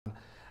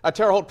A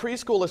Terre Haute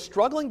preschool is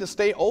struggling to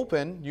stay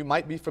open. You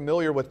might be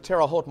familiar with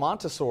Terre Haute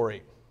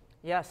Montessori.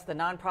 Yes, the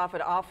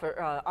nonprofit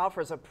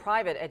offers a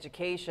private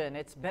education.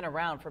 It's been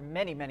around for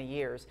many, many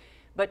years.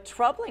 But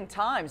troubling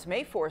times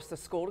may force the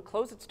school to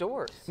close its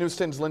doors. News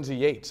 10's Lindsay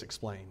Yates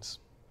explains.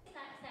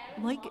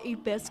 Like a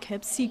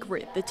best-kept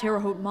secret, the Terre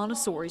Haute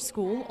Montessori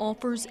School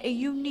offers a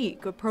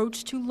unique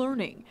approach to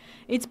learning.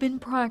 It's been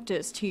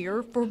practiced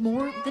here for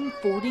more than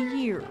 40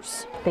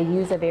 years. They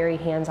use a very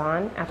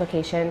hands-on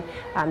application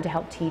to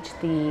help teach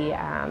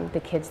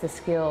the kids the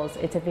skills.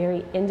 It's a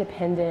very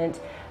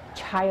independent,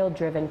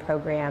 child-driven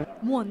program.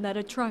 One that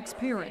attracts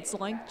parents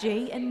like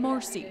Jay and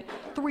Marcy.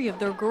 3 of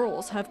their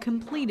girls have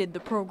completed the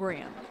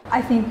program.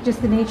 I think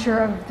just the nature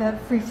of the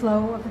free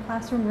flow of the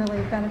classroom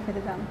really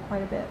benefited them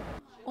quite a bit.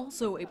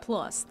 Also a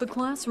plus, the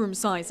classroom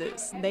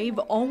sizes. They've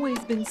always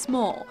been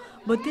small,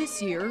 but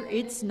this year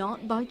it's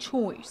not by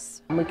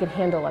choice. We can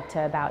handle up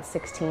to about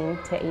 16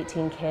 to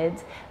 18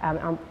 kids.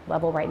 Our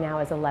level right now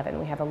is 11.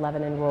 We have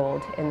 11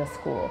 enrolled in the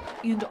school.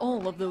 And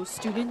all of those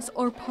students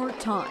are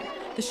part-time.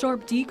 The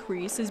sharp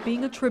decrease is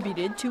being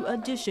attributed to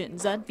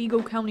additions at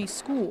Vigo County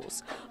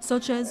schools,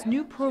 such as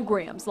new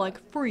programs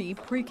like free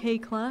pre-K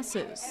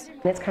classes.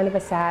 It's kind of a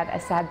sad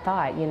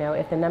thought, you know,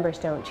 if the numbers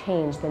don't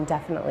change, then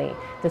definitely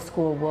the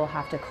school will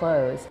have to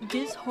close.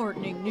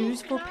 Disheartening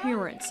news for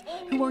parents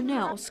who are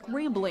now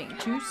scrambling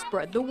to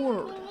spread the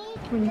word.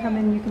 When you come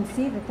in, you can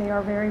see that they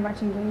are very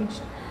much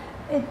engaged.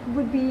 It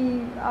would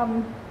be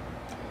a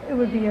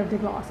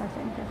big loss, I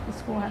think, if the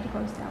school had to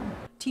close down.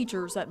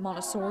 Teachers at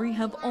Montessori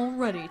have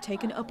already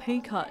taken a pay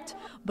cut,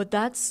 but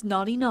that's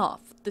not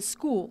enough. The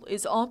school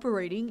is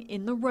operating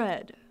in the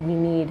red. We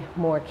need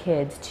more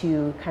kids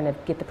to kind of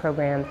get the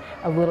program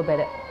a little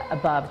bit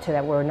above so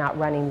that we're not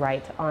running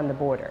right on the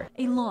border.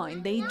 A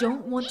line they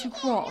don't want to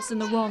cross in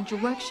the wrong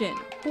direction,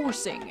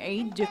 forcing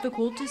a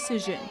difficult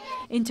decision.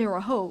 In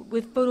Terre Haute,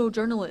 with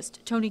photojournalist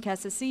Tony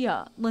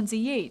Casasilla, Lindsay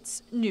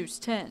Yates, News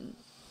 10.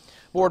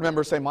 Board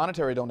members say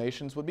monetary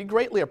donations would be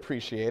greatly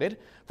appreciated.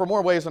 For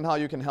more ways on how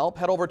you can help,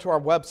 head over to our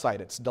website.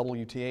 It's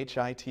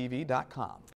WTHI-TV.com.